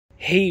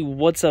Hey,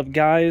 what's up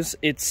guys?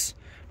 It's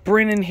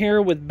Brandon here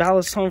with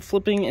Balisong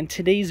Flipping, and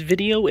today's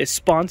video is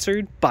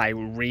sponsored by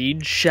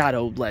Raid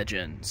Shadow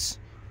Legends.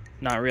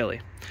 Not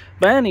really.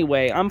 But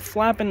anyway, I'm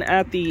flapping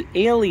at the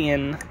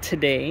Alien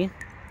today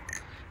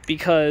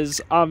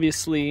because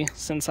obviously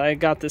since I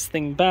got this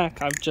thing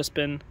back, I've just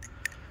been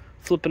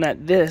flipping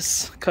at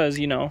this because,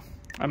 you know,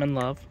 I'm in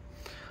love.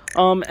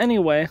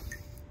 Anyway,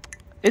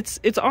 it's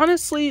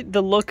honestly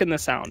the look and the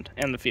sound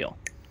and the feel.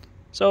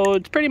 So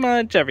it's pretty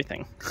much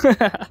everything.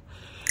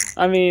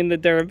 I mean, the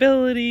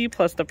durability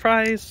plus the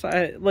price.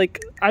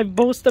 I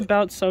boast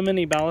about so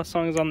many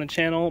Balisongs on the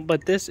channel,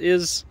 but this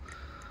is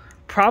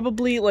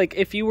probably, like,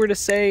 if you were to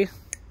say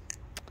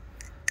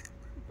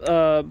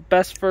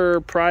best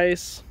for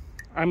price,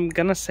 I'm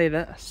gonna say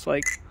this.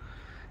 Like,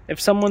 if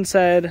someone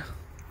said,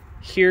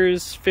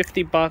 here's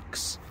 50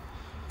 bucks,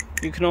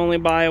 you can only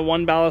buy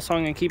one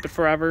Balisong and keep it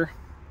forever,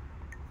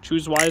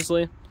 choose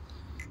wisely.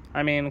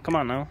 I mean, come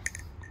on now.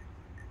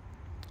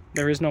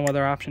 There is no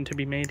other option to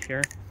be made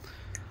here.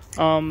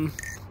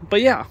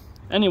 But yeah,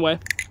 anyway,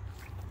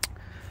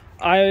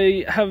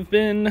 I have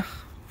been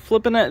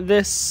flipping at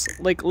this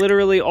like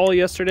literally all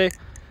yesterday,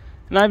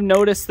 and I've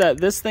noticed that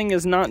this thing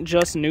is not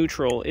just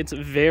neutral, it's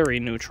very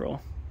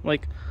neutral.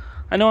 Like,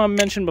 I know I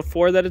mentioned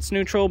before that it's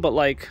neutral, but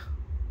like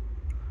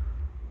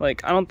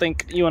I don't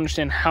think you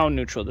understand how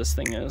neutral this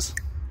thing is.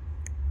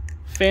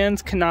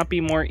 Fans cannot be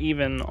more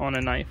even on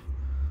a knife.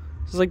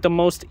 This is like the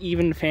most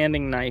even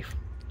fanning knife.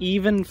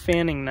 Even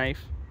fanning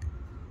knife.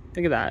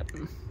 Look at that.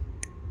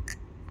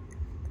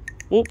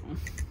 Whoop.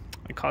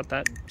 I caught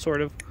that,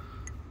 sort of.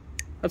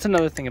 That's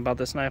another thing about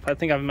this knife. I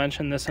think I've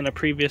mentioned this in a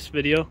previous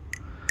video,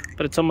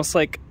 but it's almost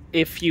like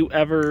if you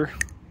ever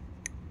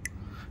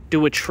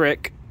do a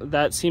trick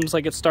that seems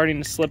like it's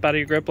starting to slip out of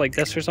your grip, like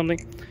this or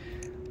something,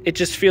 it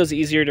just feels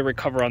easier to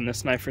recover on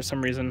this knife for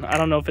some reason. I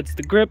don't know if it's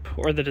the grip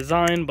or the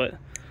design, but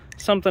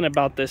something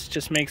about this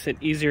just makes it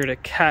easier to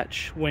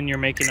catch when you're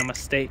making a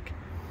mistake.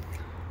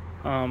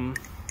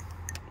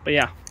 But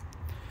yeah.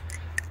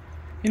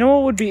 You know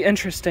what would be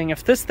interesting?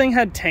 If this thing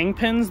had tang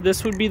pins,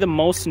 this would be the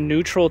most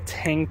neutral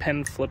tang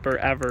pin flipper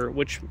ever,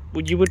 which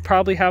you would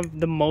probably have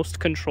the most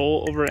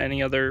control over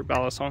any other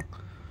Balisong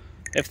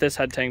if this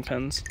had tang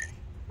pins.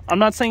 I'm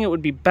not saying it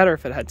would be better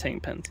if it had tang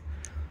pins.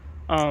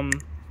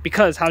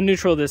 Because how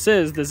neutral this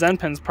is, the Zen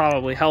pins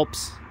probably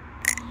helps.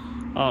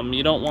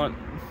 You don't want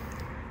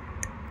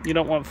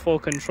full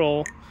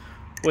control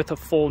with a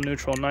full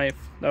neutral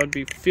knife. That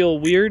would feel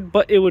weird,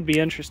 but it would be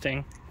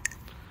interesting.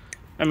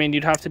 I mean,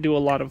 you'd have to do a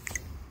lot of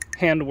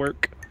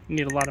handwork. You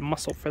need a lot of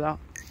muscle for that.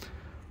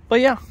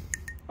 But yeah,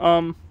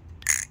 I'm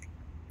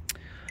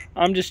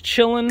just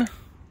chilling.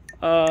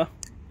 I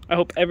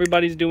hope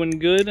everybody's doing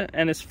good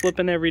and is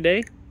flipping every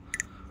day,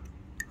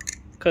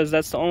 because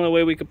that's the only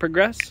way we could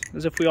progress,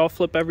 is if we all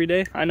flip every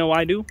day. I know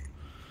I do.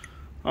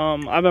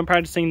 I've been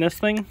practicing this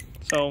thing,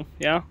 so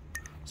yeah.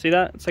 See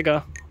that? It's like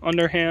a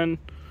underhand.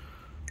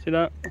 See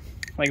that?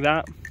 Like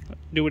that.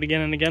 Do it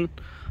again and again.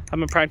 I've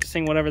been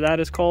practicing whatever that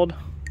is called.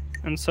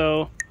 And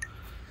so,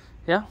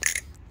 yeah.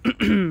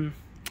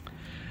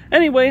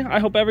 Anyway, I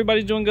hope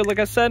everybody's doing good, like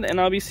I said,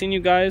 and I'll be seeing you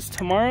guys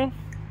tomorrow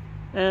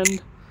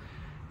and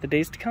the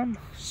days to come.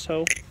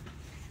 So, I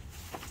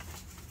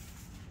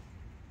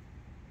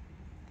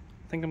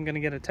think I'm gonna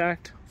get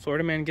attacked.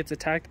 Florida man gets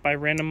attacked by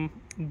random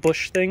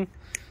bush thing.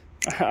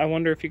 I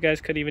wonder if you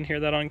guys could even hear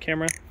that on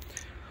camera.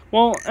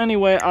 Well,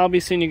 anyway, I'll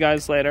be seeing you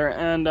guys later,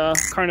 and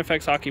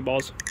Carnifex hockey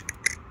balls.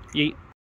 Yeet.